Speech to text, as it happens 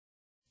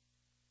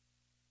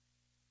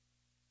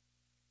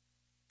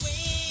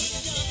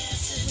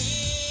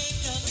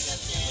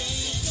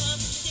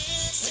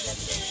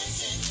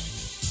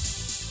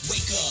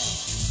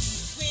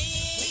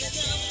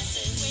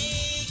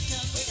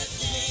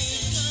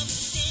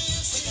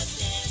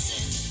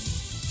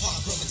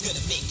Rose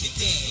gonna make you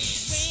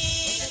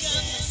dance. Wake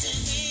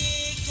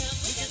up,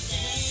 wake up,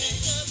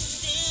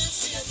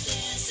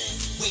 dancing.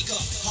 Wake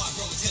up, Harv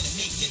Rose gonna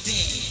make you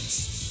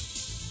dance.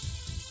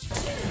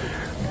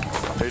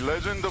 A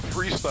legend of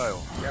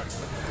freestyle. Yep.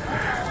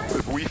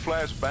 If we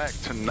flash back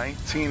to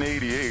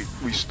 1988,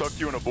 we stuck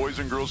you in a Boys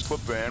and Girls Club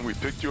van, we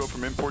picked you up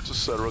from Imports,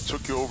 etc.,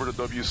 took you over to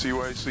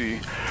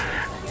WCYC,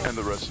 and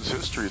the rest is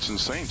history. It's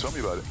insane. Tell me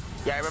about it.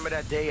 Yeah, I remember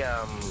that day.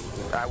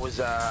 I was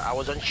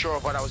unsure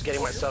of what I was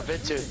getting myself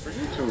into.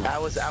 I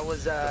was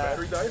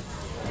Battery died?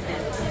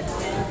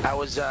 I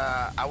was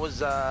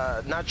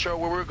not sure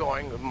where we were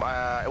going.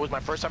 It was my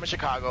first time in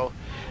Chicago,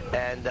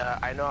 and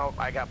I know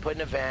I got put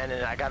in a van,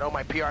 and I got all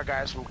my PR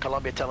guys from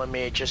Columbia telling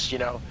me, just, you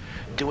know,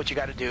 do what you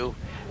got to do.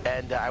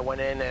 And I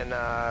went in, and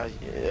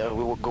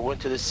we would go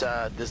into this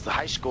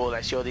high school, and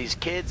I see all these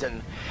kids,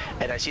 and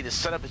I see the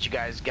setup that you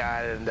guys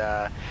got, and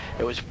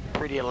it was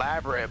pretty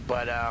elaborate,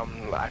 but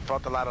I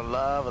felt a lot of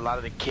love. A lot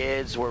of the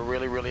kids were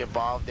really, really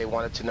involved. They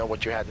wanted to know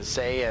what you had to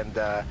say, and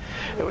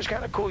it was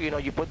kind of cool. You know,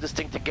 you put this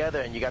thing together,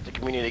 and you got the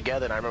community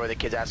together, and I remember the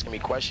kids asking me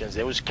questions.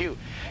 It was cute.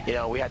 You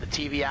know, we had the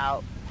TV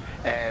out,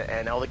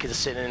 and all the kids are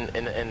sitting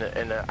in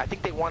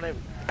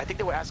I think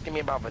they were asking me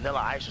about Vanilla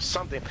Ice or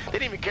something. They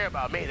didn't even care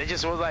about me. They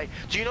just was like,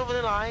 do you know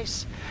Vanilla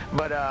Ice?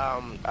 But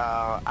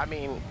I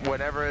mean,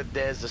 whenever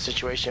there's a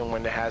situation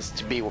when it has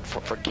to be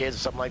for kids or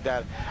something like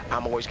that,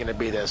 I'm always going to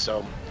be there.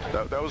 So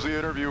that was the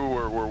interview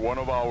where one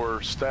of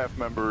our staff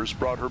members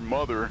brought her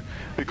mother,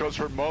 because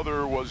her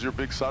mother was your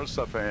big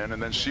salsa fan,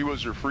 and then she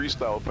was your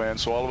freestyle fan,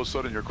 so all of a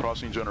sudden you're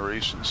crossing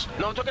generations.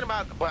 No, I'm talking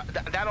about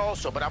that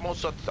also, but I'm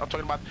talking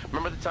about,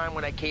 remember the time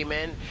when I came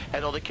in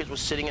and all the kids were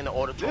sitting in the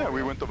auditorium? Yeah,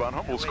 we went to Von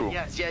Humboldt School.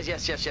 Yes,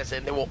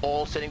 and they were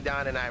all sitting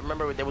down, and I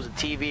remember there was a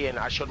TV, and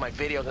I showed my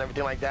videos and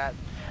everything like that.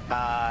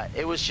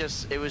 It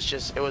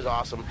was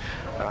awesome.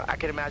 I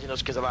can imagine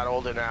those kids a lot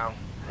older now.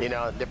 You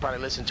know, they probably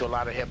listen to a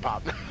lot of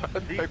hip-hop.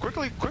 Hey,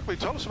 quickly,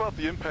 tell us about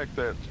the impact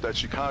that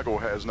Chicago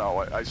has now.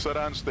 I said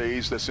on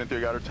stage that Cynthia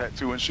got her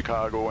tattoo in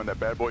Chicago, and that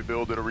Bad Boy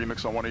Bill did a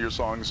remix on one of your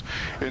songs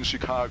in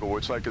Chicago.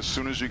 It's like as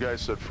soon as you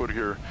guys set foot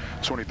here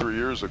 23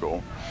 years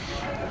ago,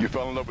 you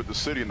fell in love with the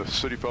city, and the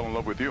city fell in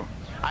love with you.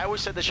 I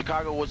always said that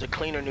Chicago was a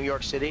cleaner New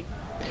York City.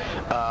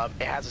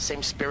 It has the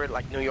same spirit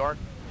like New York.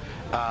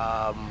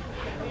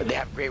 They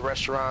have great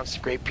restaurants,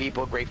 great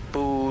people, great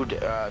food.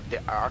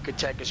 The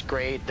architect is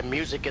great. The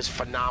music is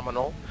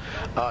phenomenal,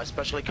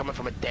 especially coming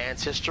from a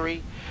dance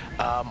history.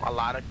 A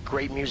lot of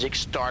great music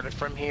started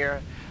from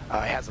here. It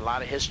has a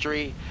lot of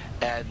history,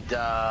 and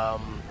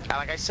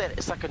like I said,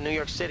 it's like a New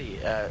York City.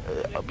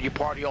 You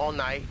party all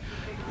night.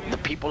 The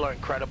people are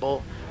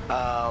incredible,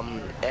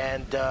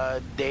 and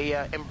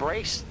they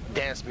embrace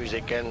dance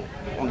music, and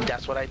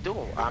that's what I do.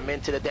 I'm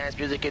into the dance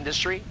music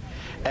industry.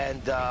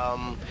 And,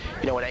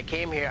 you know, when I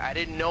came here, I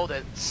didn't know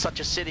that such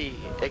a city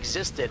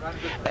existed.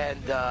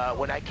 And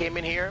when I came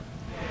in here,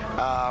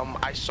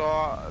 I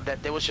saw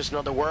that there was just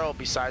another world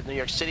besides New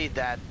York City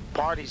that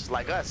parties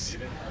like us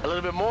a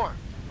little bit more.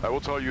 I will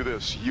tell you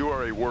this, you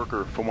are a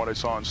worker from what I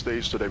saw on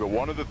stage today, but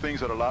one of the things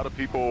that a lot of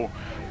people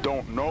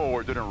don't know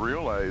or didn't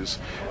realize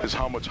is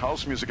how much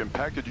house music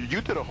impacted you.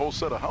 You did a whole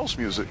set of house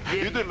music.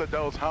 Yeah. You did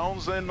Liddell's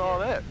Hounds and all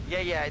that.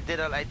 Yeah, I did.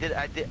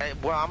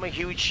 Well, I'm a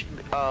huge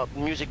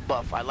music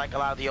buff. I like a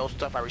lot of the old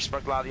stuff. I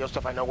respect a lot of the old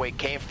stuff. I know where it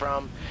came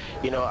from.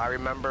 You know, I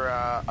remember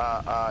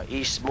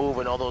East Move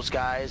and all those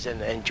guys,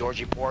 and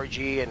Georgie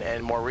Porgy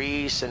and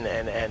Maurice and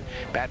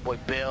Bad Boy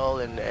Bill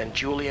and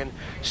Julian.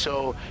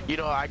 So, you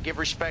know, I give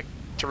respect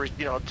to,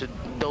 you know, to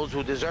those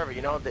who deserve it.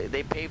 You know,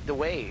 they paved the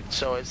way.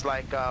 So it's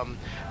like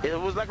it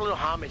was like a little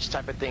homage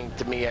type of thing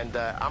to me, and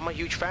I'm a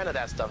huge fan of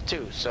that stuff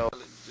too. So we're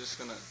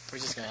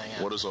just gonna hang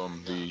out. What is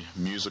the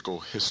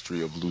musical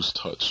history of Loose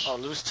Touch? Oh,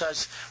 Loose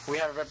Touch, we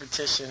have a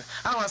reputation.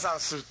 I don't want to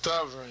sound too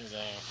tough or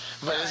anything,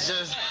 but it's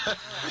just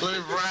let me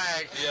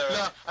brag. Yeah, right.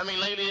 No, I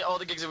mean, lately all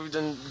the gigs that we've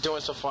been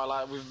doing so far,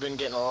 we've been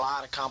getting a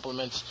lot of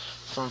compliments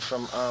from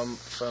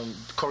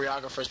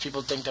choreographers.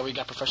 People think that we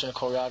got professional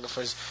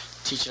choreographers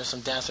teaching us some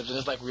dance steps, and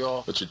it's like we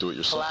all but you do it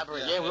yourself.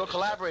 Collaborate. Yeah, we all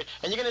collaborate,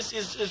 and you're gonna see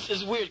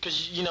it's weird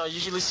because you know, you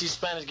usually see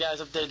Spanish guys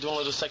up there doing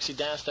little sexy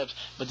dance steps,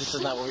 but this is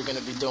not what we're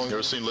gonna be doing. You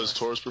ever seen Liz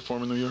Torres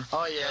perform in New York?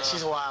 Oh yeah,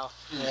 she's wild.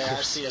 Yeah,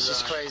 I see her.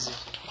 She's crazy.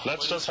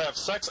 Let's just have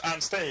sex on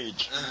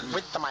stage.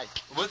 With the mic.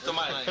 With the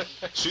mic.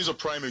 She's a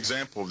prime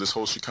example of this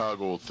whole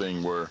Chicago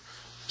thing where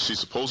she's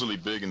supposedly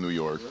big in New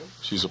York.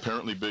 She's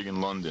apparently big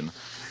in London.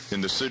 In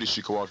the city,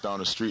 she could walk down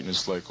the street and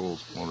it's like, oh,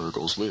 well, there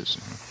goes Liz.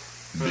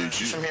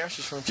 She's from here?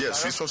 She's from Chicago? Yeah,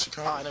 she's from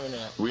Chicago. Oh, I never knew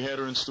that. We had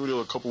her in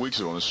studio a couple weeks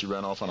ago, and she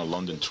ran off on a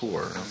London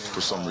tour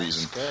for some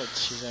reason. Good.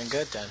 She's doing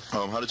good then.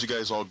 How did you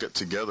guys all get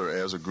together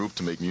as a group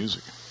to make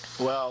music?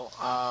 Well,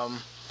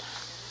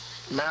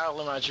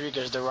 Marilyn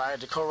Rodriguez,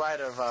 the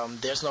co-writer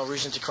of There's No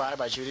Reason to Cry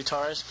by Judy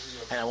Torres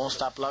and I Won't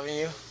Stop Loving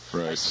You.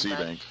 Right,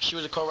 C-Bank. She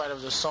was the co-writer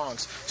of the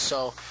songs.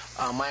 So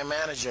my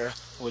manager,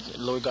 with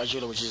Louis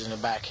Gargiulo, which is in the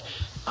back,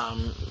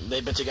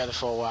 they've been together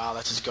for a while.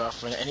 That's his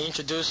girlfriend. And he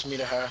introduced me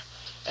to her.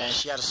 and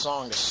she had a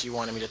song that she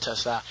wanted me to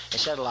test out. And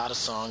she had a lot of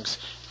songs,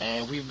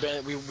 and we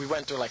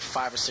went through like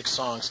 5 or 6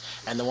 songs,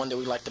 and the one that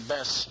we liked the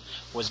best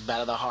was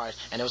Battle of the Heart,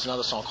 and there was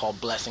another song called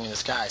Blessing in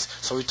Disguise.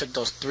 So we took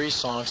those 3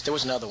 songs. There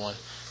was another one.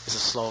 It's a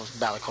slow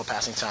ballad called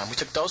Passing Time. We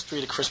took those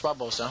 3 to Chris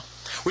Barbosa.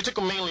 We took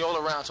them mainly all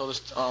around to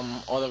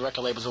all the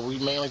record labels, but we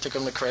mainly took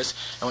them to Chris.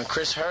 And when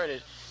Chris heard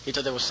it, he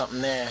thought there was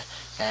something there,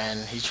 and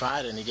he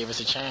tried it, and he gave us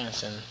a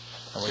chance, and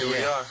Here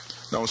we are.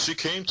 Now, when she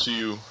came to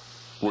you,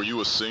 were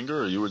you a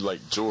singer or you were like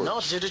George? No,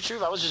 to tell you the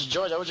truth, I was just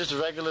George. I was just a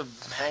regular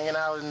hanging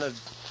out in the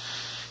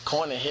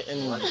corner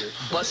hitting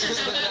buses,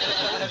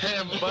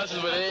 hitting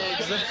buses with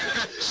eggs.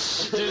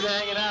 Just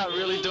hanging out,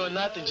 really doing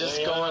nothing, just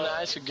going to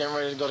high school, getting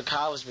ready to go to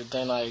college. But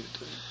then I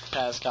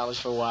passed college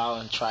for a while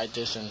and tried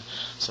this, and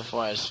so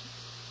far as.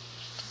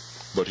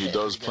 But he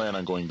does plan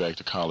on going back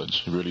to college.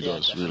 He really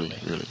does. Definitely.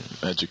 Really.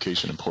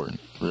 Education important,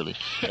 really.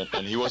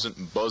 And he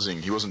wasn't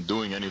buzzing. He wasn't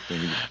doing anything.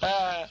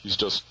 He's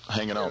just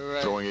hanging out,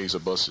 Right. throwing eggs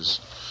at buses.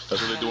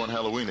 That's what they do on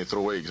Halloween. They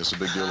throw eggs. That's a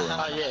big deal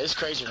around here. Yeah, it's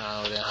crazy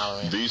around over there on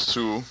Halloween. These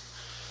two,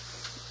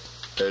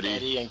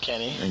 Eddie and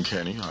Kenny. and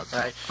Kenny,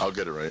 Right. I'll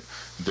get it right.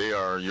 They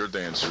are your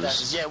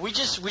dancers. Yeah, we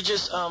just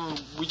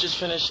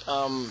finished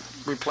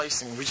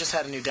replacing. We just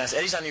had a new dancer.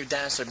 Eddie's our new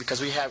dancer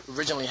because we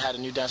originally had a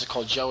new dancer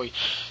called Joey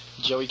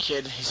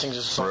Kidd. He sings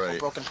a song Right. called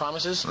Broken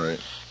Promises. Right.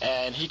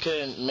 And he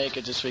couldn't make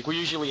it this week. We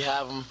usually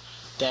have him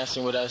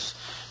dancing with us,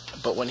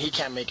 but when he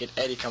can't make it,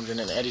 Eddie comes in,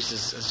 and Eddie's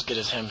as good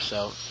as him,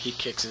 so he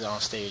kicks it on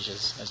stage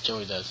as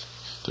Joey does.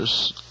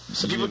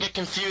 So people get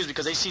confused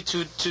because they see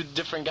two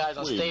different guys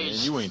on Wait, stage.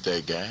 man, you ain't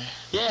that guy.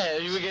 Yeah,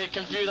 you would get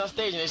confused on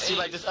stage, and they see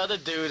like this other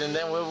dude, and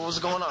then what's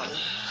going on?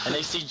 And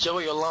they see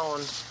Joey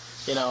alone,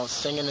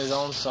 singing his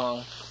own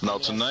song. Now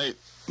tonight,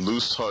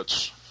 Loose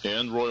Touch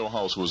and Royal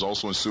House, who is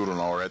also in Pseudo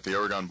are at the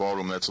Aragon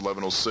Ballroom. That's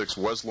 1106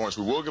 West Lawrence.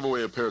 We will give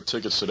away a pair of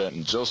tickets to that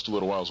in just a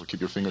little while, so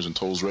keep your fingers and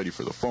toes ready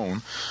for the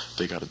phone.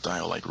 They got to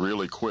dial like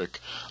really quick.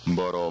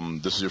 But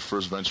this is your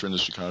first venture into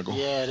Chicago?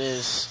 Yeah, it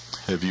is.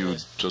 Have you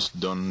just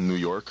done New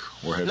York,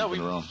 or have you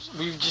been around?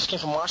 We just came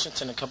from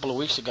Washington a couple of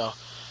weeks ago.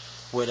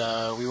 We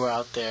were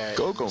out there.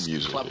 Go-go at a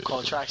music. club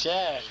called Tracks.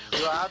 Yeah,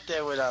 we were out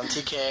there with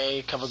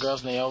TK, Cover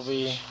Girls,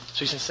 Niobe,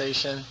 Sweet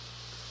Sensation.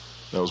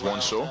 That was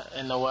one show?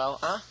 And Noel.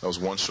 Huh? That was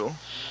one show?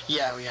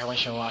 Yeah, we had one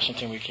show in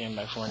Washington. We came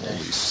back for one day.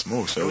 Holy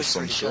smokes, that was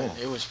some pretty show. good.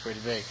 It was pretty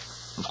big.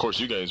 Of course,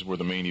 you guys were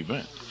the main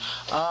event.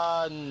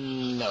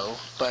 No,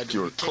 but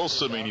You were close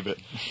to the main event.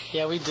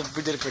 Yeah, we did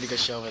a pretty good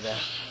show over there.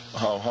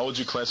 How would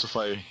you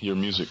classify your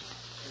music?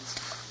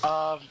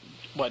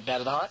 What,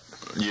 Battle of the Heart?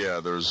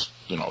 Yeah, there's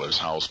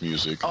house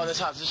music. Oh, that's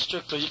house. It's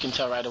strictly, you can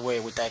tell right away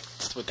with that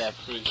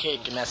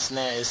kick and that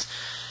snare.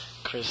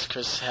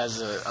 Chris has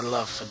a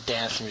love for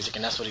dance music,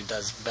 and that's what he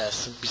does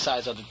best.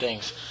 Besides other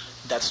things,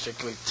 that's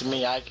strictly, to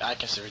me, I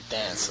consider it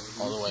dance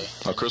all the way.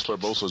 Chris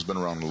Barbosa has been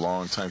around a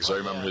long time, because I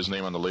remember his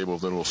name on the label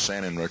of Little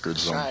Shannon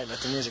Records Right, let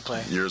the music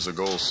play. years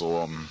ago,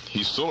 so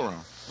he's still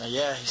around.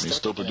 Yeah, He's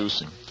still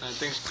producing.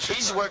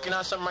 He's working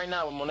on something right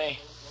now with Monet.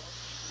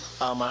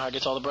 My Heart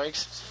Gets All the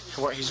Breaks.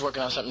 He's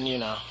working on something new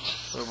now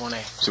with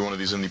Monet. Is he one of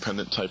these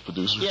independent type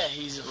producers? Yeah,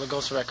 he's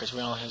Lagosta Records.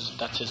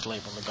 That's his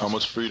label, Lagosta. How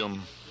much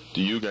freedom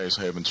do you guys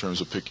have in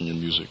terms of picking your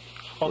music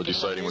or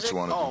deciding what you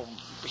want to do?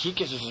 He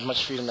gives us as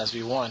much freedom as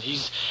we want.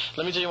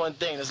 Let me tell you one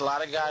thing. There's a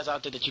lot of guys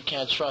out there that you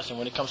can't trust, and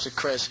when it comes to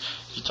Chris,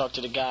 you talk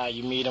to the guy,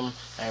 you meet him,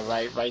 and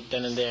right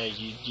then and there,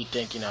 you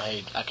think,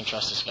 hey, I can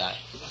trust this guy.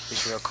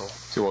 He's real cool.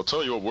 Okay, well, I'll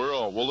tell you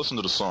what, we'll listen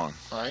to the song,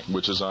 Right.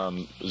 which is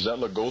on, is that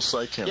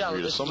Lagosta? I can't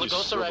read it. It's Somebody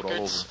Lagosta scribbled all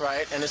Records, over.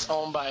 right, and it's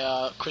owned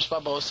by Chris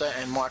Barbosa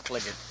and Mark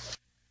Liggett.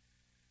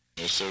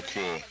 Oh, so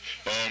cool.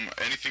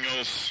 Anything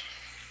else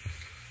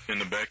in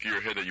the back of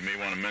your head that you may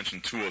want to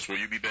mention to us? Will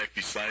you be back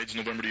besides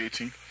November the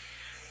 18th?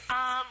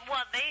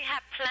 Well, they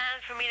have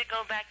plans for me to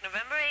go back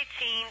November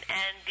 18th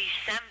and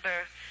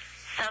December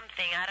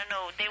something. I don't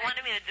know. They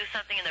wanted me to do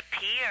something in the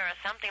pier or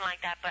something like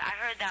that, but I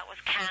heard that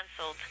was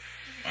canceled.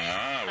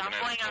 So I'm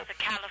going out to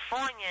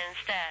California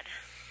instead.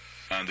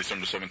 On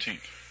December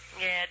 17th.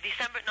 Yeah,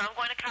 I'm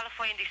going to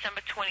California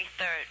December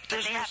 23rd.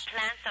 But they have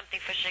planned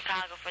something for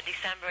Chicago for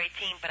December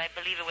 18th, but I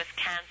believe it was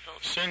canceled.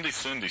 Cindy.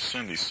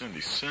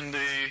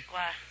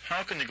 What?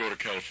 How can you go to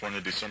California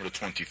December the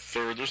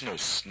 23rd? There's no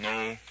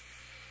snow.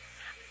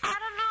 I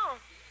don't know.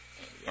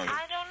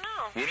 I don't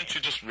know. Wouldn't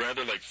you just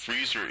rather,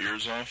 freeze your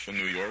ears off in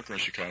New York or in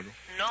Chicago?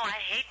 No, I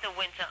hate the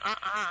winter.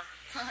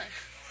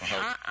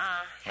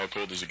 How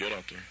cold does it get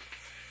out there?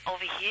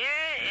 Over here,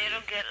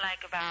 it'll get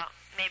about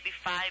maybe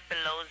 5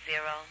 below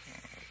zero.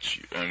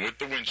 And with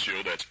the wind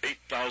chill, that's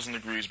 8,000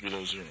 degrees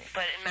below zero.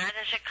 But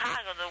imagine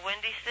Chicago, the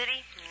windy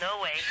city.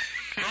 No way.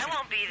 I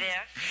won't be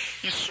there.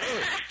 You sure?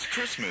 It's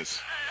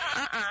Christmas.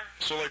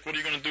 So, what are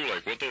you going to do?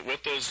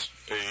 What does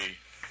a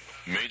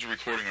major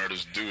recording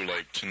artist do,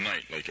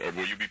 tonight?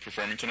 Will you be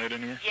performing tonight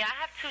anywhere? Yeah,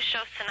 I have 2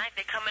 shows tonight.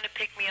 They're coming to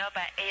pick me up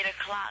at 8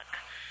 o'clock.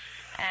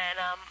 And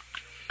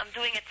I'm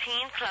doing a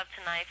teen club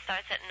tonight.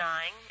 Starts at 9.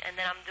 And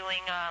then I'm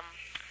doing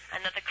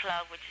another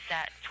club, which is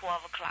at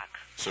 12 o'clock.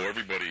 So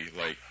everybody,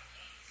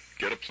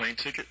 get a plane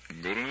ticket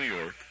and go to New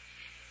York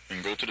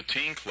and go to the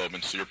teen club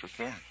and see her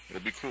perform.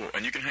 It'll be cool.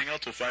 And you can hang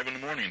out till 5 in the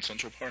morning in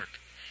Central Park,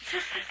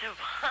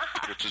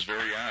 which is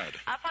very odd.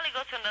 I'll probably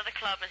go to another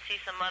club and see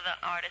some other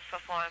artists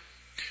perform.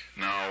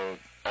 Now,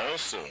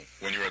 also,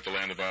 when you were at the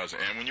Land of Oz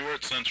and when you were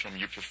at Centrum,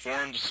 you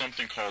performed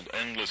something called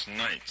Endless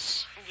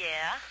Nights.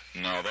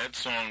 Yeah. Now, that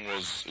song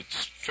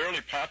it's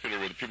fairly popular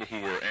with the people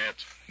who were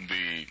at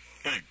the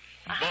thing.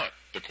 But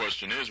the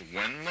question is,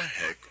 when the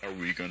heck are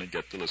we going to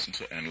get to listen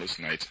to Endless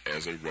Nights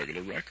as a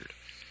regular record?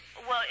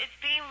 Well, it's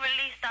being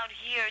released out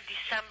here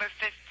December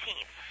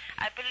 15th.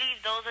 I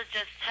believe those are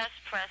just test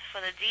press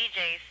for the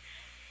DJs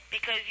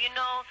because, you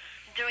know,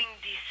 during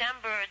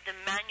December, the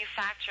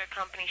manufacturer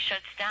company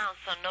shuts down,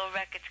 so no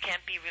records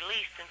can't be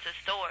released into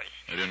stores.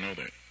 I didn't know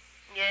that.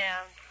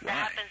 Yeah, Why?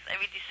 that happens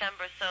every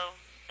December, so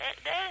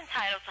they're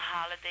entitled to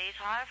holidays,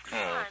 Harv.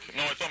 Come on. Okay.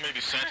 No, I thought maybe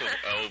Santa's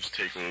elves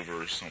take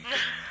over or something.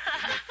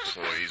 Like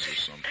toys or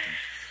something.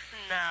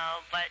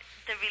 No, but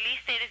the release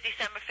date is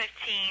December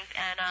 15th,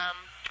 and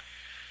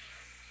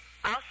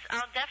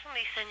I'll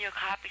definitely send you a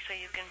copy so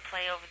you can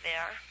play over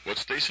there. What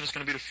station is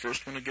going to be the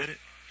first one to get it?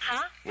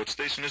 Huh? What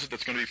station is it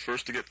that's going to be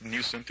first to get the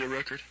new Cynthia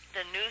record?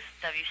 The new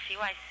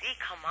WCYC,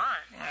 come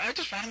on. I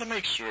just wanted to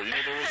make sure. You know,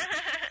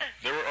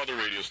 there were other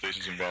radio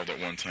stations involved at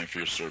one time for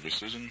your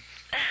services, and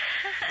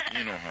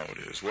you know how it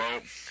is.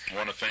 Well, I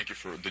want to thank you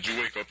for... Did you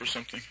wake up or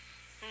something?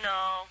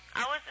 No.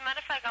 As a matter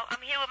of fact,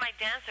 I'm here with my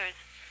dancers.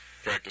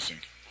 Practicing.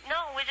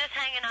 No, we're just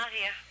hanging out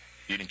here.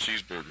 Eating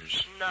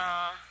cheeseburgers.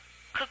 Nah.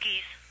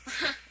 Cookies.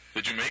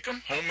 Did you make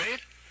them? Homemade?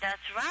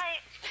 That's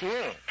right.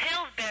 Cool.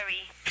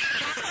 Pillsbury.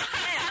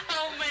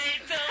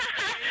 Homemade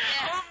Pillsbury.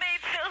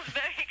 Homemade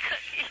Pillsbury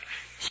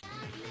cookies.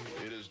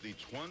 It is the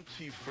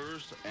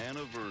 21st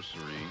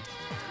anniversary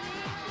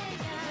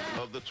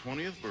of the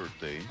 20th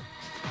birthday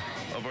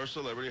of our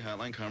celebrity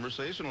hotline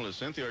conversationalist.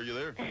 Cynthia, are you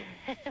there?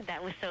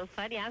 That was so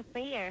funny. I'm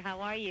here. How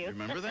are you?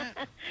 Remember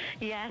that?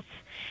 Yes.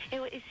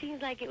 It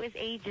seems like it was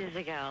ages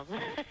ago.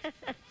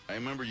 I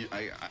remember you.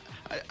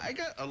 I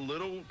got a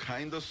little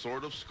kind of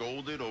sort of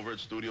scolded over at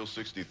Studio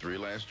 63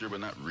 last year, but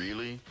not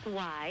really.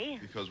 Why?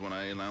 Because when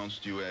I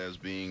announced you as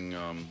being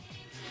a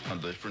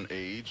different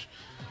age,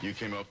 you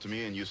came up to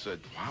me and you said,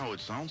 "Wow, it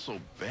sounds so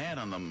bad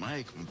on the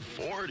mic. I'm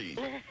 40."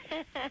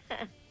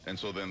 And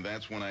so then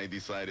that's when I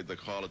decided to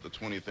call it the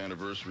 20th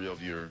anniversary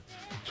of your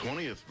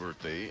 20th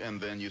birthday.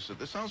 And then you said,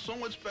 "This sounds so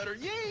much better.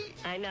 Yay!"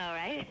 I know,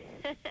 right?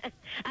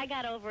 I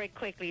got over it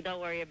quickly. Don't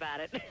worry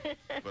about it.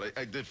 But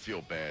I did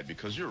feel bad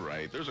because you're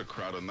right. There's a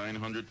crowd of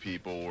 900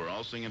 people. We're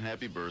all singing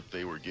happy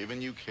birthday. We're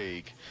giving you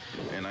cake.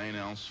 And I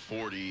announced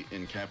 40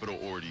 in capital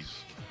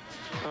Ordis.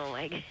 Oh,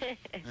 my God.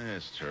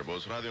 It's terrible.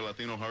 It's Radio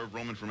Latino Harv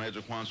Roman from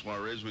Magic Juan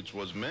Suarez, which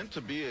was meant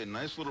to be a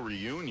nice little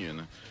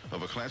reunion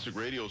of a classic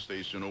radio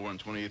station over on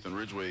 28th and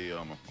Ridgeway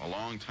a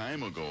long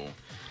time ago.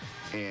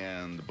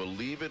 And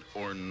believe it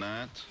or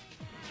not,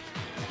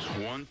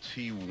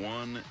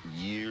 21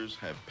 years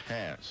have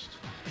passed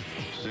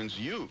since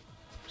you,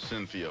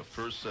 Cynthia,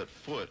 first set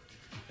foot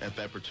at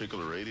that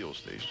particular radio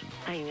station.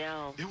 I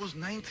know. It was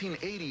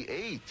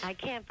 1988. I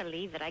can't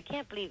believe it. I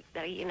can't believe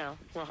that,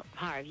 well,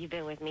 Harv, you've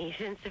been with me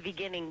since the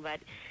beginning, but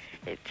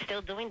it's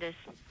still doing this.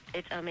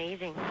 It's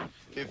amazing.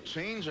 If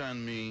Change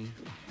on Me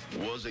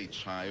was a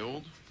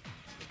child,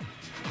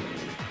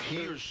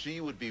 he or she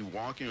would be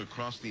walking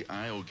across the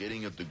aisle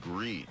getting a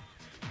degree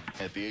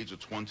at the age of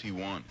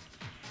 21.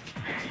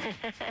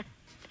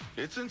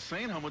 It's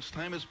insane how much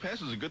time has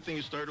passed. It's a good thing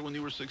you started when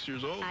you were 6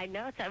 years old. I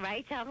know, it's all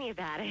right. Tell me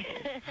about it.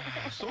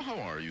 So how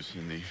are you,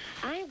 Cindy?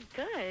 I'm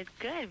good,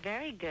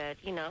 very good.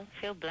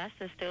 Feel blessed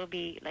to still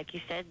be, like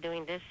you said,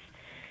 doing this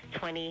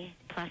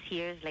 20-plus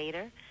years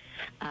later.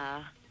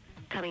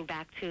 Coming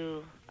back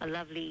to a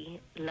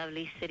lovely,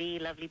 lovely city,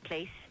 lovely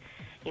place.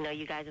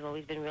 You guys have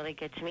always been really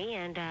good to me,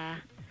 and,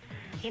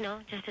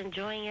 just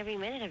enjoying every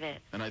minute of it.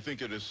 And I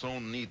think it is so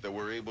neat that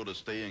we're able to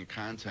stay in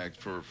contact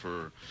for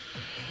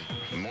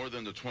more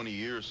than the 20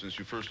 years since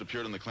you first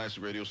appeared on the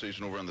classic radio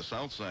station over on the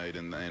south side,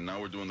 and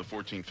now we're doing the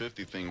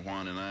 1450 thing,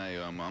 Juan and I.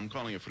 I'm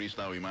calling it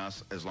Freestyle y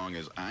Más as long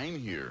as I'm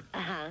here.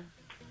 Uh-huh.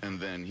 And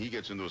then he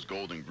gets into his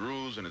golden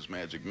grooves and his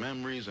magic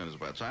memories and his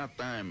bachata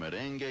and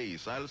merengue y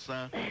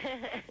salsa.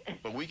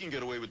 But we can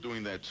get away with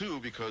doing that, too,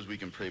 because we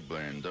can play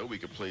Brenda, we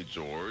could play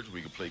George,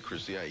 we could play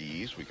Chrissy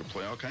Ais, we could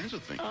play all kinds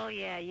of things. Oh,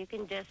 yeah, you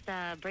can just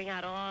bring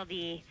out all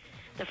the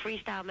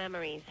freestyle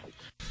memories.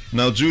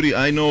 Now, Judy,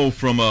 I know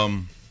from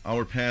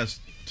our past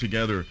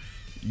together,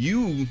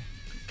 you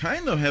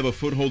kind of have a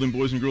foothold in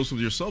Boys and Girls Club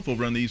yourself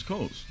over on the East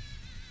Coast.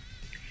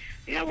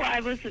 Yeah, well,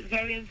 I was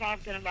very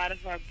involved in a lot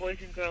of our Boys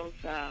and Girls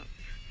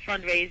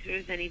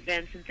fundraisers and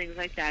events and things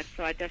like that.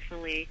 So I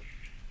definitely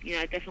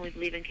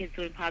believe in kids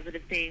doing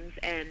positive things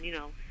and,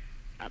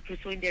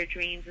 pursuing their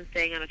dreams and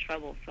staying out of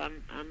trouble. So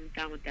I'm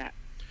down with that.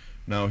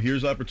 Now,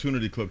 here's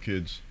Opportunity Club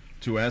kids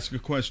to ask a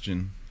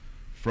question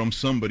from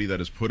somebody that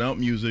has put out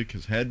music,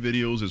 has had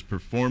videos, is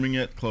performing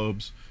at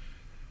clubs.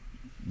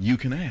 You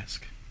can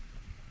ask.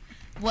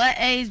 What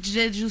age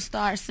did you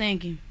start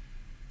singing?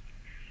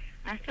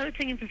 I started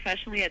singing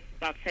professionally at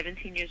about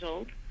 17 years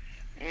old,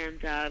 and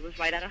it was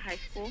right out of high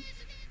school.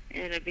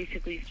 And I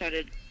basically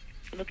started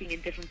looking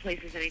in different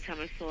places anytime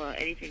I saw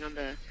anything on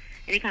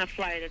any kind of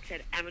flyer that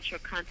said amateur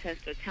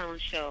contest or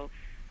talent show.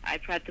 I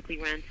practically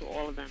ran to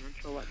all of them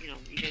until,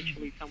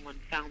 eventually someone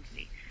found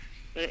me.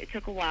 But it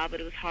took a while, but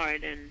it was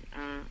hard, and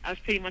I was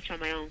pretty much on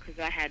my own because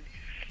I had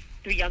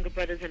 3 younger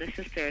brothers and a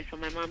sister, so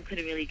my mom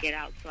couldn't really get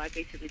out, so I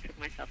basically took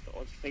myself to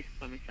all the places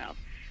by myself.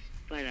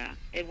 But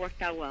it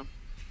worked out well.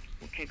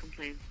 I can't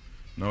complain.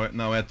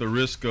 Now, at the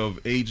risk of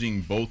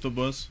aging both of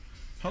us,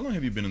 how long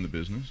have you been in the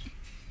business?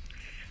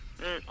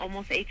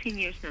 Almost 18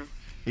 years now.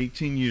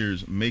 18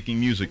 years making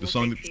music.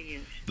 Almost The 18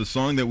 years.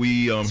 song that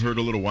we heard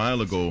a little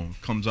while ago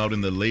comes out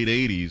in the late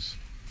 80s.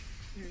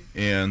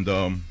 And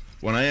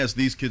when I asked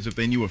these kids if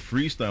they knew what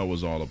freestyle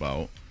was all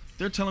about,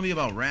 they're telling me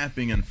about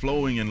rapping and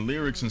flowing and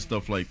lyrics and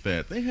stuff like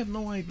that. They have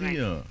no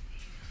idea.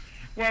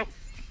 Right. Well,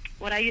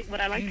 what I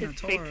like to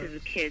say to the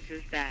kids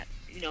is that,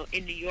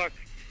 in New York,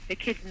 the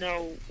kids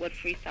know what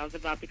freestyle is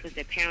about because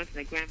their parents and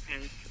their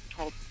grandparents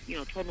told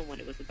them what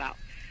it was about.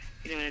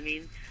 You know what I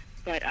mean?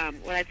 But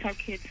what I tell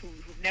kids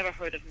who've never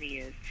heard of me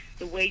is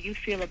the way you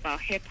feel about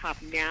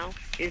hip-hop now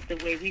is the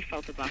way we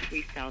felt about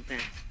freestyle then.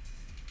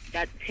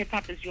 That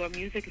hip-hop is your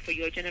music for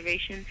your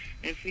generation,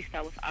 and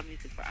freestyle was our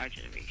music for our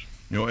generation.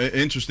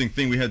 Interesting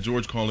thing, we had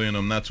George call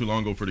in not too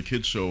long ago for the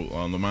kids show,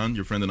 Lamond,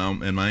 your friend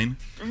and mine.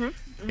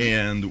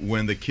 And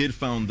when the kid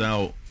found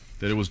out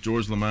that it was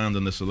George Lamond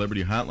and the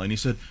Celebrity Hotline, he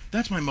said,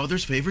 "That's my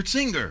mother's favorite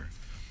singer."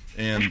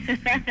 And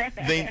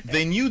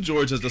they knew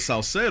George as the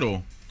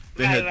salsero.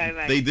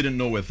 They didn't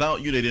know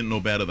Without You, they didn't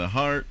know Bad of the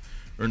Heart,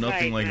 or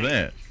nothing like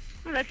that.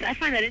 Well, I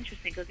find that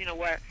interesting because,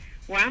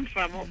 where I'm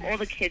from, all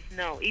the kids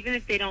know. Even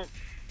if they don't,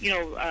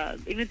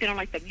 even if they don't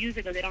like the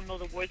music or they don't know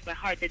the words by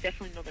heart, they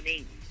definitely know the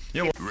names.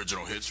 Yeah.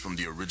 Original hits from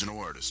the original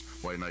artists.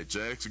 White Knight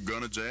Jacks,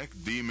 Gunna Jack,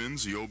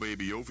 Demons, Yo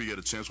Baby Yo. If you get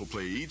a chance, we'll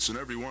play each and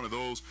every one of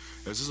those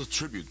as is a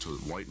tribute to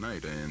White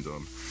Knight. And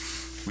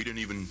we didn't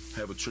even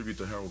have a tribute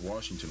to Harold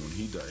Washington when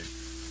he died.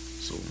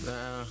 So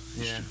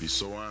you should be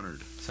so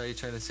honored. So you're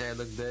trying to say I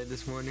look dead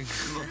this morning?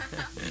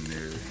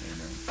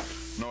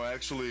 No,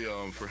 actually,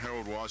 for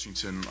Harold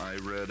Washington, I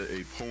read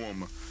a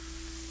poem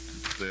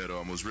that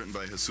was written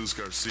by Jesus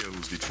Garcia,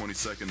 who's the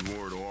 22nd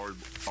Ward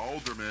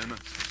Alderman.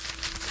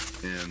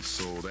 And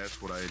so that's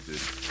what I did.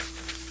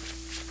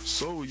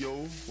 So,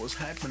 yo, what's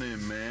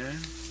happening, man?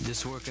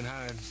 Just working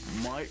hard.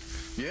 Mike?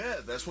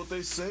 Yeah, that's what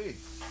they say.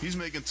 He's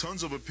making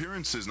tons of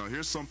appearances. Now,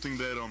 here's something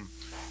that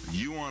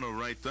you want to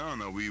write down.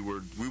 Now, we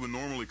would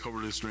normally cover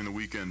this during the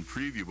weekend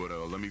preview, but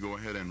let me go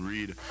ahead and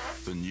read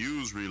the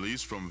news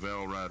release from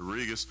Val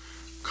Rodriguez.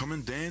 Come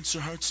and dance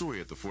your hearts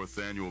away at the 4th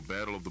Annual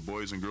Battle of the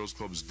Boys and Girls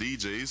Club's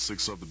DJs.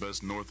 6 of the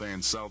best North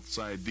and South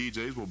Side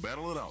DJs will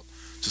battle it out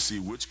to see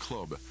which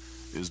club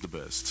is the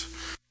best.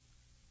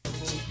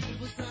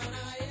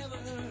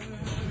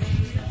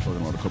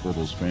 Talking about a couple of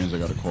those fans, I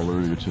got a call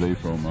earlier today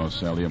from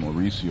Sally and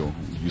Mauricio.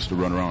 He used to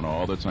run around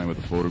all the time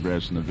with the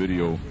photographs and the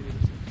video.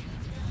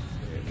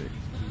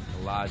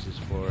 Collages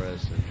for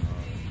us and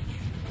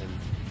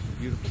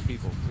beautiful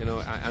people.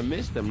 I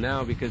miss them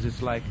now because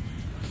it's like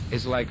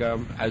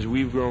as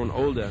we've grown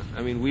older.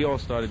 I mean, we all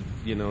started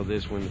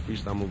this when the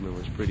freestyle movement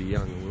was pretty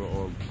young, and we were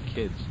all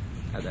kids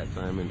at that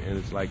time, and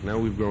it's like now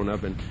we've grown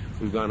up and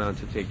we've gone on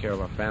to take care of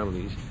our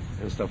families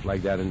and stuff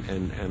like that,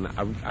 and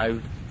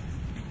I've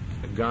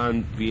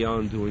gone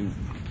beyond doing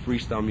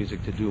freestyle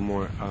music to do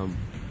more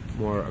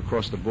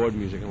across the board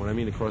music. And what I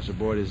mean across the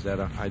board is that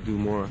I do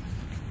more.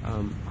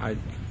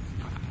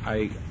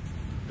 I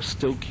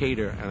still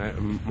cater,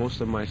 and most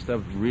of my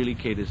stuff really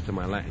caters to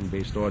my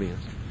Latin-based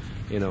audience,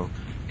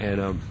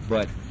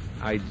 but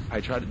I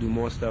try to do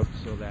more stuff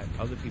so that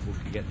other people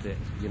can get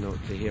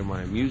to hear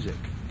my music.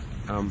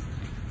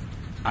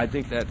 I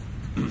think that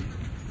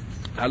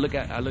I look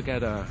at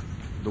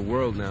the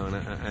world now,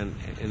 and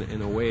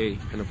in a way,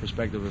 in a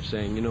perspective of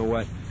saying, you know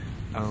what,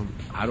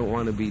 I don't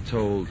want to be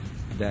told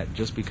that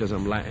just because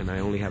I'm Latin, I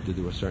only have to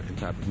do a certain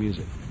type of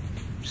music.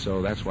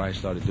 So that's why I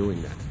started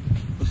doing that.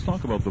 Let's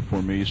talk about the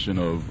formation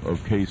of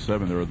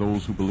K7. There are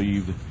those who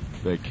believed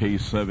that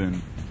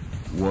K7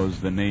 was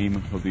the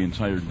name of the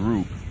entire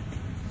group,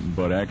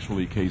 but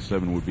actually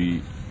K7 would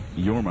be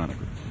your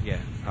moniker. Yeah.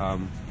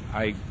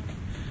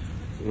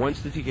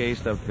 Once the TKA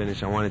stuff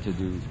finished, I wanted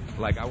to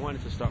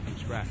start from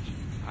scratch.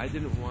 I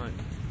didn't want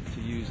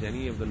to use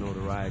any of the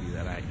notoriety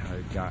that I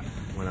got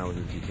when I was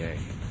in TKA.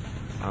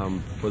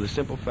 For the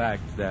simple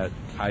fact that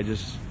I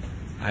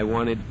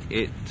wanted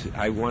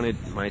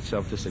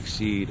myself to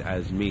succeed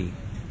as me,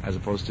 as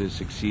opposed to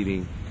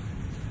succeeding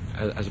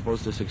under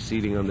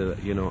the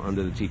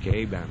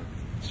TKA banner.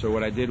 So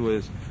what I did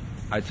was,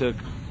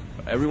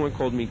 everyone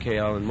called me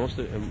KL, and most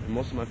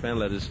of my fan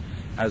letters,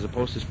 as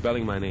opposed to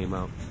spelling my name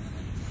out,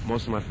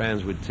 most of my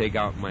fans would take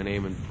out my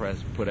name and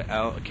put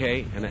a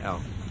K and an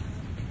L.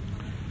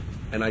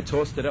 And I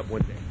tossed it up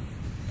one day,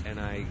 and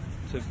I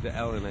took the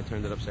L and I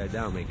turned it upside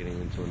down, making it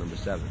into a number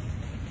 7.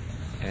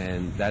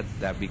 And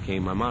that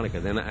became my moniker.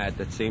 Then at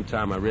that same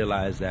time, I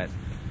realized that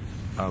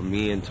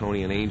me and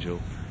Tony and Angel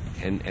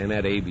and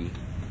Ed Aby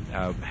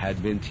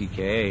had been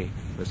TKA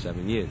for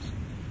 7 years.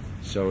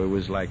 So it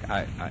was like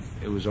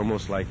it was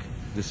almost like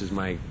this is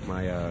my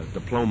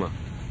diploma.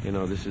 You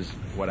know, this is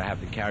what I have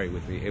to carry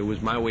with me. It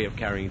was my way of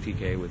carrying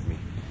TKA with me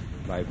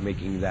by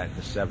making that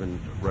the 7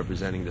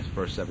 representing the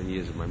first 7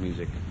 years of my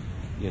music.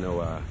 You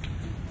know,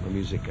 my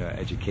music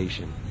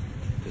education,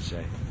 to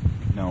say.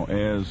 Now,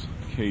 as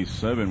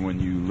K7, when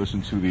you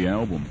listen to the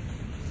album,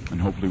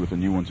 and hopefully with a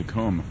new one to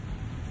come,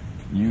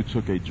 you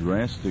took a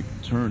drastic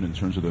turn in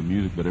terms of the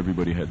music that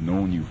everybody had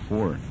known you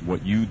for.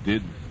 What you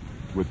did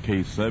with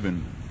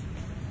K7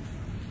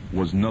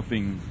 was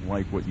nothing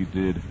like what you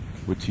did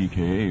with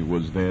TKA.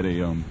 Was that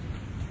a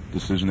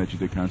decision that you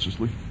did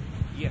consciously?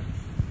 Yeah.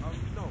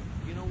 No.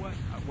 You know what?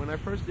 When I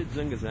first did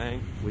Zunga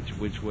Zang,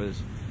 which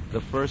was the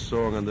first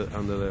song under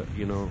the,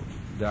 you know,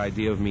 the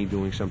idea of me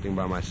doing something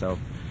by myself,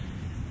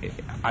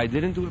 I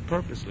didn't do it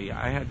purposely.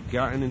 I had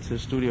gotten into the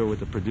studio with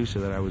the producer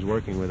that I was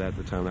working with at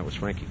the time. That was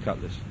Frankie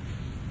Cutlass,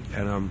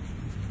 and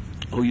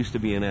who used to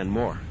be in Ann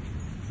Moore,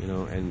 you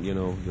know. And you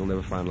know, you'll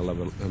never find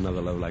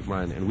another love like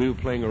mine. And we were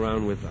playing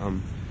around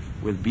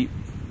with beat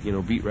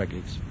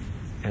records,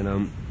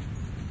 and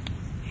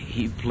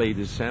he played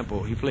his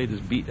sample. He played this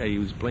beat that he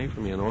was playing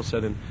for me, and all of a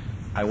sudden,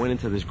 I went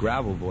into this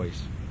gravel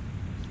voice,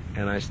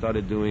 and I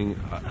started doing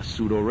a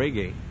pseudo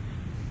reggae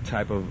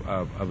type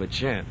of a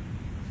chant.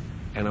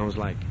 And I was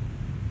like,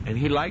 and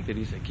he liked it.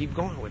 He said, keep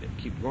going with it,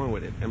 keep going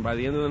with it. And by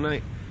the end of the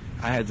night,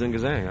 I had Zunga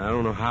Zang. I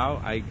don't know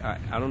how, I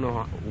don't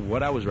know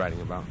what I was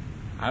writing about.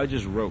 I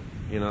just wrote.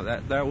 You know,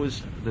 that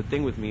was the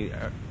thing with me.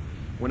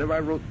 Whenever I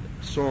wrote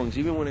songs,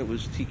 even when it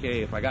was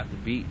TK, if I got the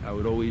beat, I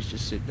would always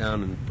just sit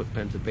down and put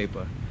pen to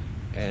paper.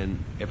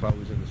 And if I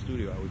was in the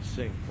studio, I would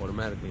sing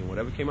automatically. And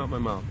whatever came out my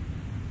mouth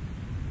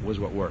was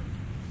what worked.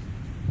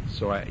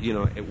 So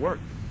it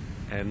worked.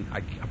 And I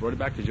brought it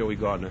back to Joey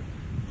Gardner,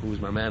 who was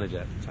my manager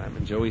at the time,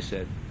 and Joey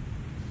said,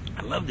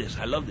 I love this.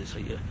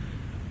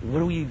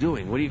 What are you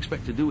doing? What do you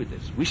expect to do with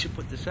this? We should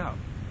put this out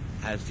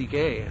as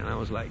TKA. And I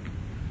was like,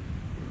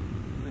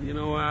 you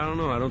know, I don't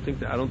know. I don't think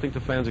the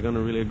fans are going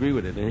to really agree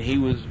with it. And he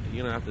was,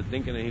 you know, after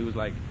thinking it, he was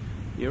like,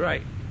 you're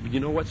right. But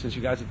you know what? Since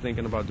you guys are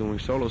thinking about doing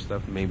solo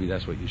stuff, maybe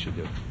that's what you should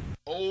do.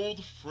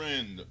 Old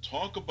friend,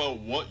 talk about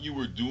what you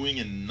were doing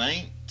in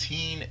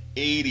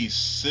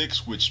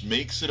 1986, which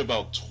makes it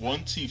about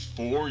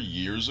 24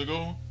 years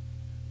ago.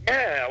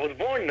 Yeah, I was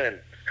born then.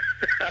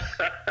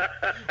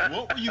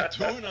 What were you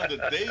doing on the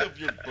day of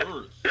your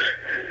birth?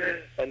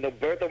 On the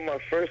birth of my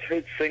first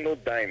hit single,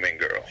 Diamond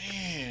Girl.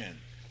 Man,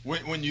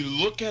 when you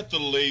look at the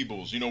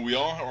labels, you know, we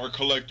all are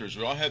collectors.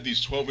 We all have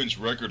these 12-inch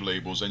record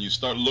labels, and you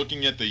start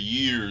looking at the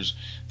years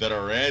that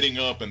are adding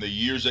up and the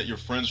years that your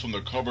friends from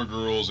the Cover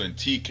Girls and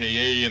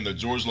TKA and the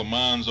George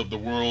LeMans of the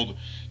world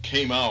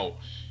came out.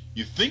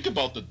 You think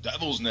about the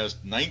Devil's Nest,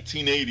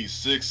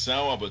 1986,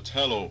 Sal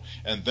Abatello,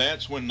 and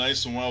that's when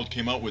Nice and Wild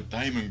came out with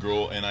Diamond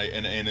Girl, and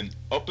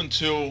up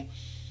until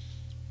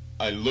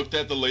I looked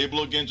at the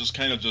label again, just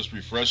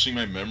refreshing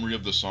my memory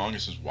of the song, I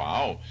says,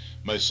 wow,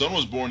 my son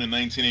was born in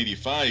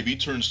 1985, he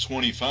turns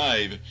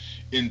 25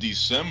 in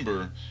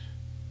December.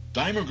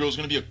 Diamond Girl's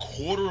going to be a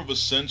quarter of a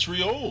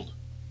century old.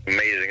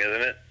 Amazing,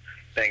 isn't it?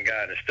 Thank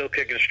God, it's still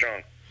kicking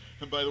strong.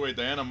 And by the way,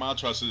 Diana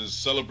Matras is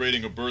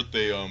celebrating a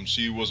birthday.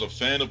 She was a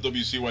fan of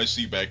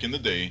WCYC back in the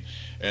day,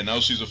 and now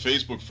she's a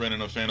Facebook friend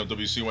and a fan of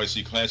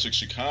WCYC Classic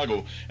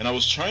Chicago. And I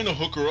was trying to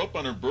hook her up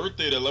on her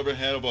birthday to let her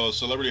have a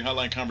celebrity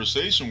hotline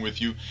conversation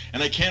with you,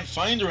 and I can't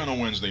find her on a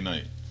Wednesday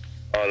night.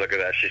 Oh, look at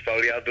that. She's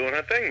probably out doing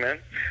her thing, man.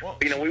 Well,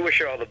 you know, we wish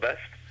her all the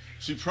best.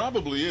 She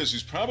probably is.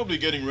 She's probably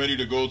getting ready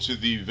to go to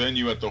the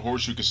venue at the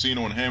Horseshoe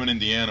Casino in Hammond,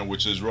 Indiana,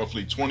 which is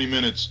roughly 20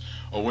 minutes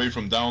away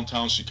from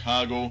downtown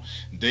Chicago.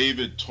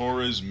 David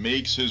Torres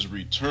makes his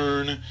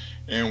return,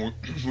 and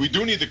we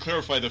do need to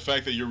clarify the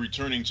fact that you're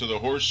returning to the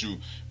Horseshoe,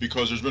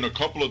 because there's been a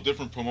couple of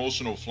different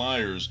promotional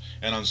flyers,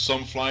 and on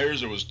some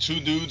flyers there was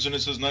 2 dudes and it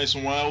says Nice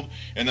and Wild,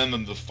 and then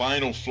the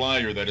final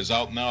flyer that is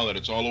out now, that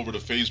it's all over the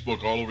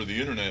Facebook, all over the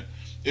internet,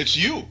 it's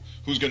you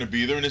who's going to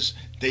be there, and it's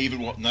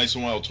David Nice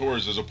and Wild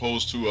Torres as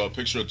opposed to a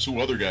picture of 2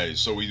 other guys.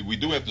 So we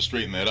do have to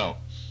straighten that out.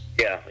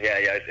 Yeah.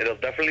 It'll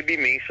definitely be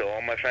me. So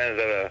all my fans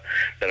that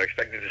are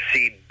expected to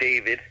see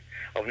David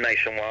of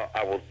Nice and Wild,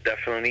 I will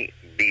definitely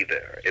be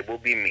there. It will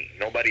be me,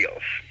 nobody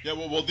else. Yeah,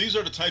 well, these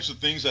are the types of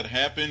things that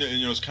happen, and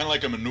you know, it's kind of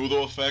like a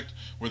Menudo effect,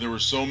 where there were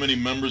so many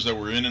members that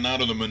were in and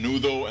out of the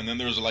Menudo, and then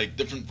there's like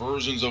different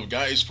versions of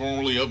guys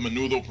formerly of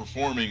Menudo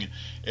performing,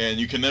 and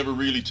you can never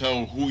really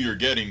tell who you're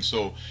getting.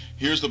 So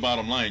here's the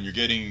bottom line: you're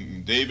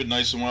getting David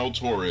Nice and Wild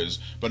Torres,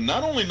 but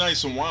not only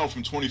Nice and Wild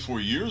from 24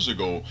 years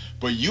ago,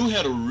 but you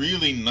had a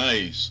really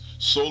nice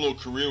solo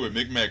career with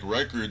Micmac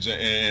Records,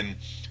 and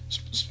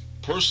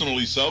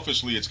personally,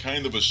 selfishly, it's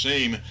kind of a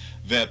shame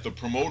that the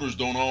promoters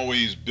don't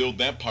always build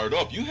that part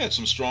up. You had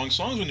some strong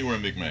songs when you were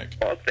in Micmac.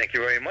 Well, thank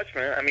you very much,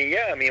 man. I mean,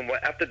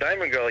 after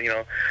Diamond Girl, you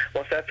know,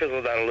 once that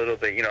fizzled out a little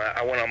bit, you know,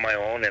 I went on my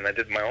own and I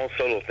did my own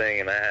solo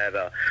thing, and I had,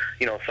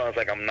 you know, songs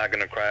like I'm Not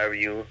Gonna Cry Over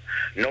You,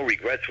 No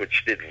Regrets,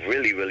 which did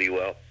really, really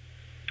well.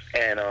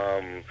 And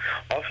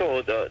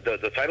also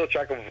the title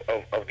track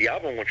of the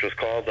album, which was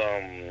called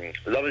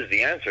Love Is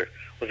the Answer,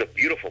 was a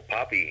beautiful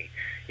poppy,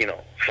 you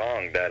know,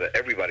 song that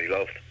everybody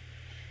loved.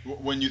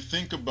 When you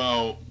think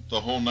about the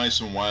whole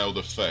Nice and Wild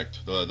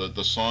effect,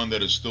 the song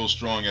that is still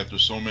strong after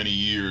so many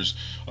years,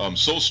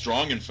 so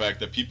strong in fact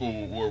that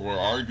people were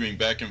arguing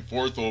back and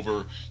forth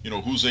over,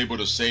 who's able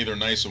to say they're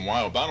nice and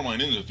wild. Bottom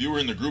line is, if you were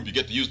in the group, you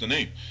get to use the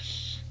name.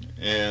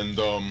 And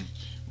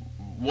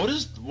what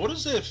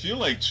does that feel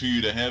like to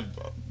you to have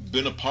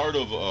been a part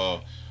of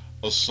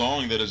a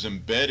song that is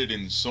embedded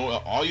in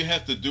all you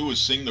have to do is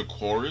sing the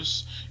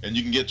chorus, and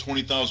you can get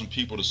 20,000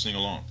 people to sing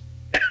along?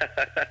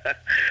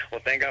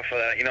 Well, thank God for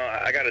that.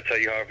 I got to tell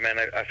you, Harv, man,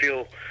 I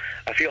feel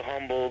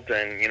humbled,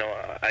 and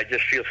I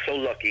just feel so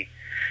lucky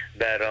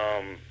that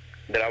I'm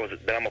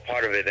a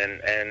part of it,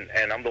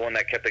 and I'm the one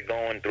that kept it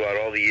going throughout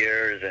all the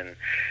years,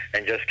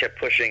 and just kept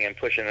pushing and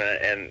pushing,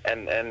 and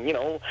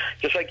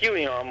just like you,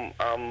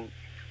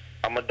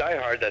 I'm a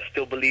diehard that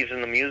still believes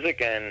in the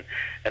music, and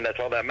that's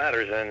all that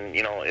matters. And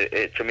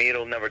to me,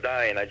 it'll never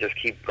die, and I just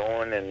keep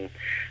going, and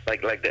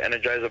like the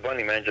Energizer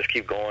Bunny, man, just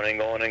keep going and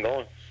going and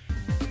going.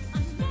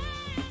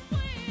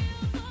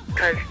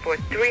 Because for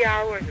 3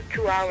 hours or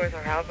 2 hours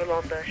or however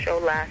long the show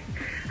lasts,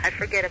 I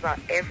forget about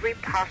every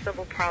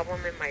possible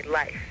problem in my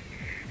life.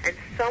 And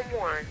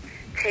someone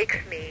takes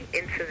me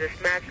into this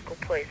magical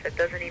place that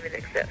doesn't even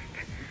exist.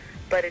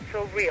 But it's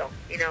so real,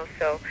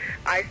 So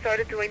I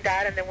started doing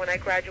that, and then when I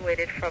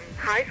graduated from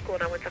high school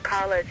and I went to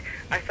college,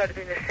 I started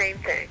doing the same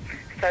thing.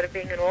 Started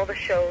being in all the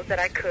shows that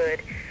I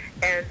could.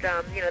 And,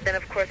 then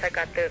of course I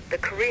got the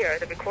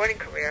recording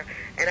career,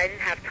 and I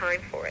didn't have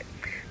time for it.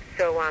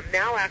 So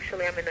now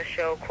actually I'm in a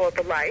show called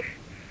The Life,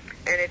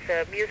 and it's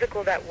a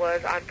musical that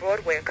was on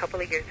Broadway a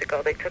couple of years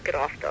ago. They took it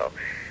off, though.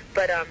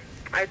 But I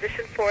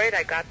auditioned for it.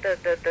 I got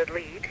the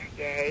lead.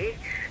 Yay.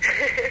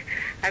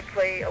 I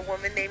play a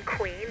woman named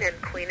Queen,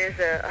 and Queen is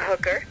a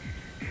hooker.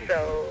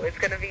 So it's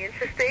going to be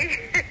interesting.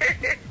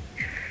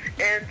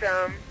 And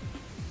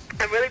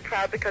I'm really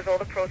proud because all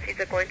the proceeds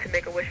are going to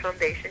Make-A-Wish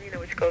Foundation,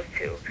 which goes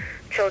to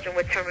children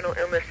with terminal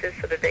illnesses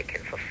so that they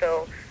can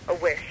fulfill a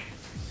wish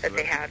that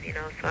they have,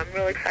 so I'm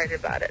really excited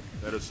about it.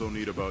 That is so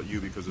neat about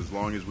you, because as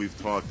long as we've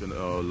talked in the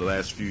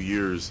last few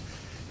years,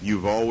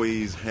 you've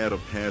always had a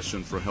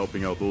passion for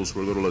helping out those who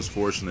are a little less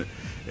fortunate.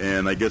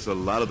 And I guess a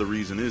lot of the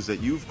reason is that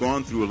you've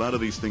gone through a lot of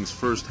these things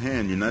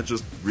firsthand. You're not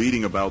just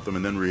reading about them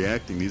and then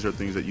reacting. These are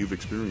things that you've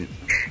experienced.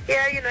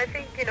 Yeah, I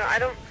think,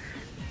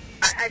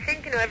 I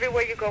think,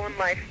 everywhere you go in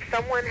life,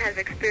 someone has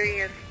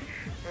experienced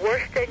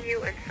worse than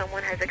you and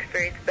someone has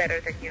experienced better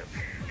than you.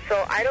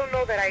 So I don't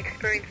know that I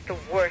experienced the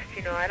worst,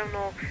 I don't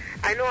know.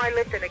 I know I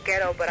lived in a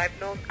ghetto, but I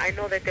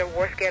know that there are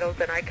worse ghettos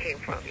than I came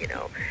from,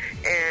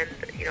 And,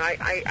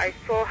 I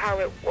saw how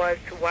it was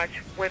to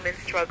watch women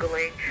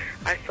struggling.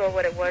 I saw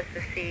what it was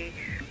to see,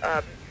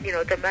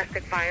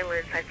 domestic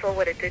violence. I saw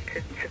what it did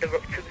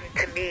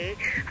to me.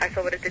 I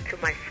saw what it did to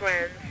my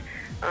friends.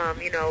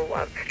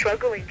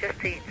 Struggling just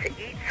to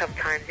eat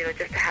sometimes,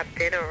 just to have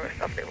dinner or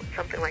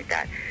something like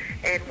that.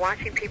 And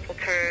watching people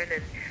turn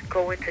and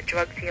go into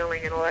drug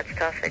dealing and all that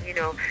stuff. And,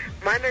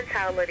 my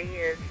mentality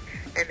is,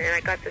 and I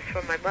got this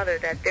from my mother,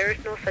 that there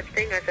is no such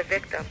thing as a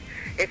victim.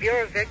 If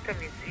you're a victim,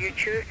 you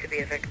choose to be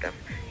a victim.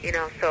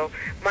 So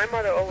my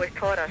mother always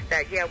taught us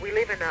that, yeah, we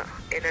live in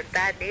a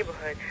bad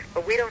neighborhood,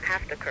 but we don't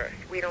have to curse.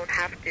 We don't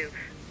have to,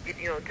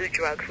 do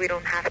drugs. We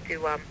don't have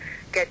to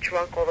get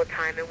drunk all the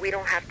time, and we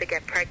don't have to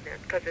get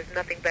pregnant because there's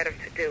nothing better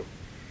to do.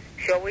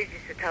 She always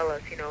used to tell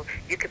us,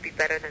 you could be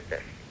better than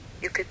this.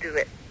 You could do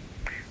it.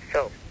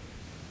 So.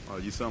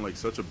 You sound like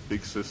such a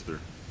big sister.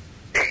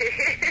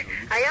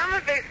 I am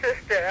a big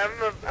sister.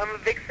 I'm a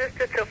big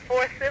sister to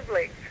 4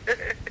 siblings.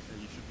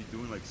 You should be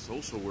doing like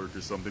social work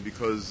or something,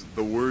 because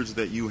the words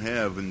that you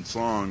have in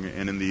song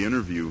and in the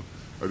interview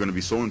are going to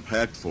be so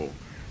impactful.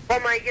 Well,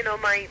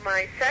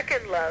 my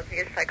second love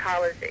is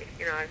psychology.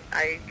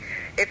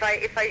 If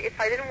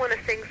I didn't want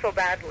to sing so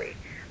badly,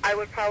 I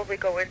would probably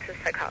go into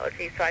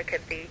psychology so I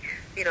could be,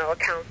 a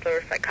counselor,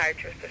 or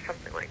psychiatrist, or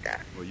something like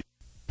that. Well,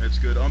 that's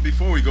good.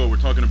 Before we go, we're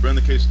talking to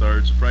Brenda K. Starr.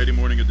 It's a Friday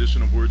morning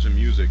edition of Words and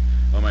Music.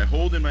 I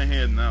hold in my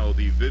hand now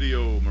the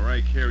video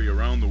Mariah Carey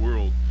Around the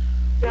World,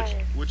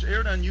 which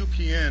aired on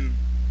UPN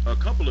a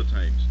couple of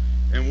times.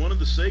 And one of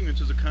the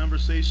segments is a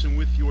conversation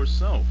with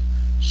yourself.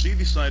 She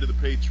decided to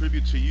pay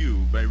tribute to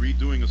you by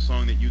redoing a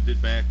song that you did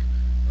back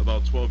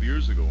about 12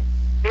 years ago.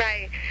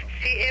 Right.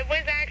 See, it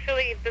was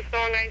actually the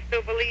song I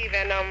Still Believe,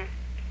 and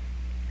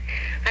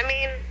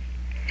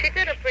she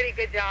did a pretty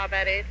good job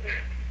at it.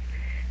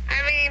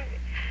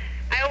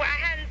 I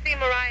hadn't seen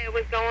Mariah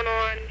was going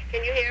on.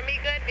 Can you hear me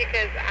good?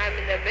 Because I'm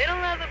in the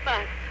middle of a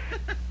bus.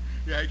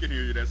 Yeah, I can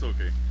hear you. That's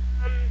okay.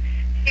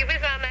 She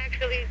was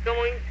actually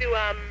going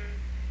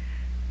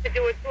to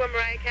do a tour,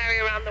 Mariah Carey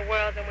Around the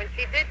World, and when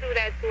she did do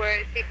that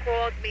tour, she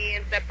called me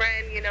and said,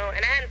 Bren, and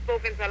I hadn't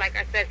spoken to her, like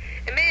I said,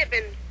 it may have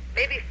been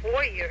maybe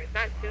 4 years,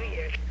 not 2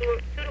 years, 2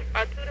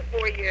 to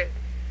 4 years,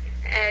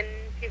 and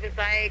she was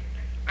like,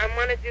 I'm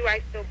going to do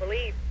I Still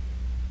Believe.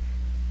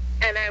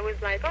 And I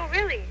was like, oh,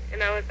 really?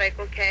 And I was like,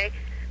 okay.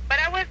 But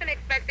I wasn't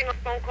expecting a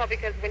phone call,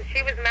 because when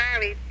she was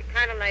married, she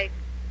kind of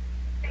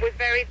was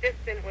very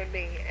distant with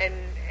me. And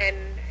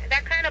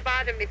that kind of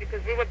bothered me,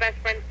 because we were best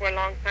friends for a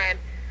long time.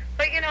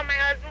 But, you know, my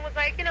husband was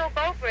like, you know,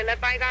 go for it.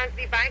 Let bygones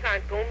be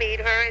bygones. Go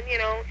meet her and, you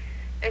know,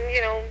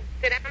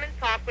 sit down and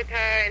talk with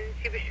her. And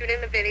she was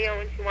shooting the video,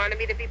 and she wanted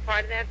me to be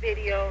part of that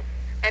video.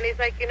 And he's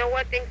like, you know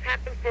what? Things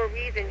happen for a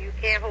reason. You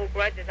can't hold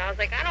grudges. I was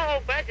like, I don't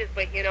hold grudges,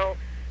 but, you know,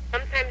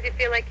 sometimes you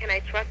feel like, can I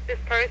trust this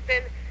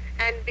person?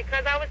 And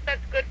because I was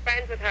such good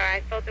friends with her,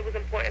 I felt it was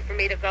important for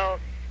me to go.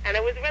 And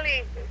it was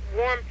really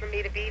warm for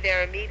me to be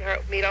there and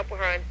meet up with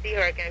her and see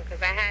her again,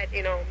 because I had,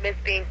 you know,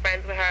 missed being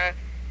friends with her.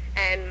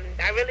 And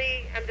I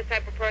really am the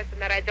type of person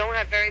that I don't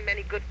have very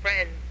many good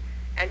friends.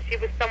 And she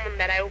was someone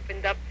that I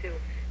opened up to. You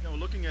know,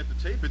 looking at the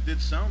tape, it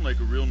did sound like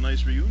a real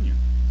nice reunion.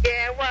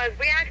 Yeah, it was.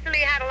 We actually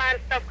had a lot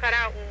of stuff cut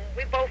out. And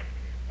we both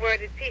were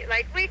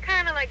we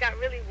kind of like got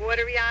really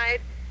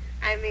watery-eyed.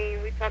 I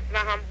mean, we talked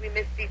about how we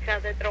missed each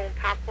other, throwing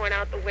popcorn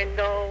out the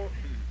window.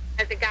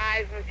 As the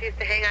guys, when she used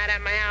to hang out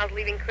at my house,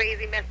 leaving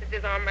crazy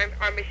messages on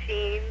our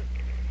machines.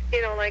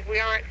 You know, like we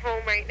aren't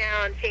home right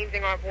now and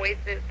changing our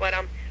voices. But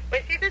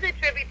when she did the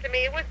tribute to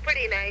me, it was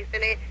pretty nice.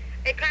 And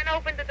it kind of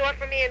opened the door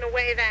for me in a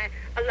way that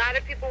a lot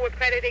of people were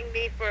crediting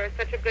me for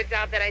such a good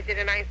job that I did,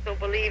 and I still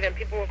believe. And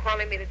people were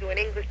calling me to do an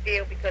English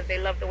deal because they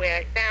love the way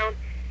I sound.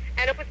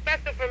 And it was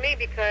special for me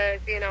because,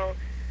 you know,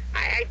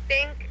 I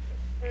think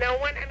no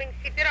one, I mean,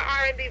 she did an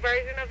R&B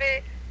version of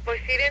it, but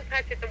she didn't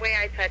touch it the way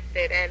I touched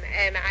it.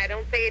 And I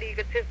don't say it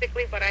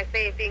egotistically, but I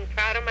say it being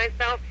proud of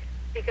myself,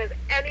 because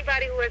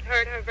anybody who has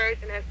heard her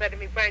version has said to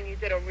me, Brian, you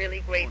did a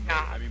really great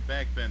job. I mean,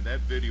 back then, that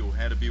video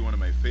had to be one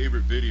of my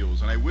favorite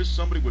videos, and I wish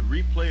somebody would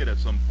replay it at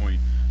some point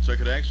so I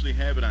could actually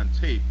have it on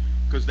tape,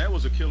 because that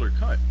was a killer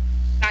cut.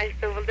 I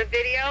saw the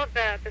video,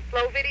 the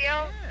slow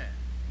video.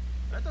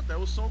 Yeah, I thought that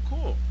was so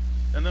cool.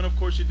 And then, of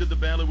course, you did the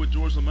ballad with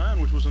George Lamond,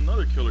 which was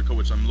another killer cut,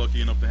 which I'm lucky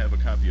enough to have a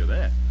copy of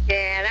that.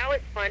 Yeah, that was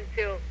fun,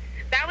 too.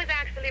 That was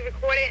actually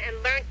recorded and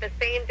learned the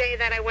same day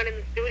that I went in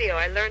the studio.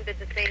 I learned it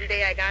the same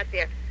day I got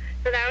there.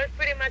 So that was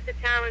pretty much a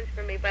challenge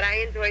for me, but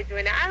I enjoyed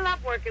doing it. I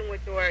love working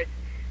with George.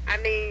 I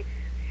mean,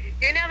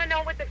 you never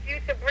know what the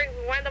future brings.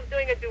 We wound up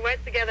doing a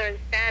duet together in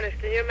Spanish.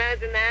 Can you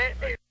imagine that?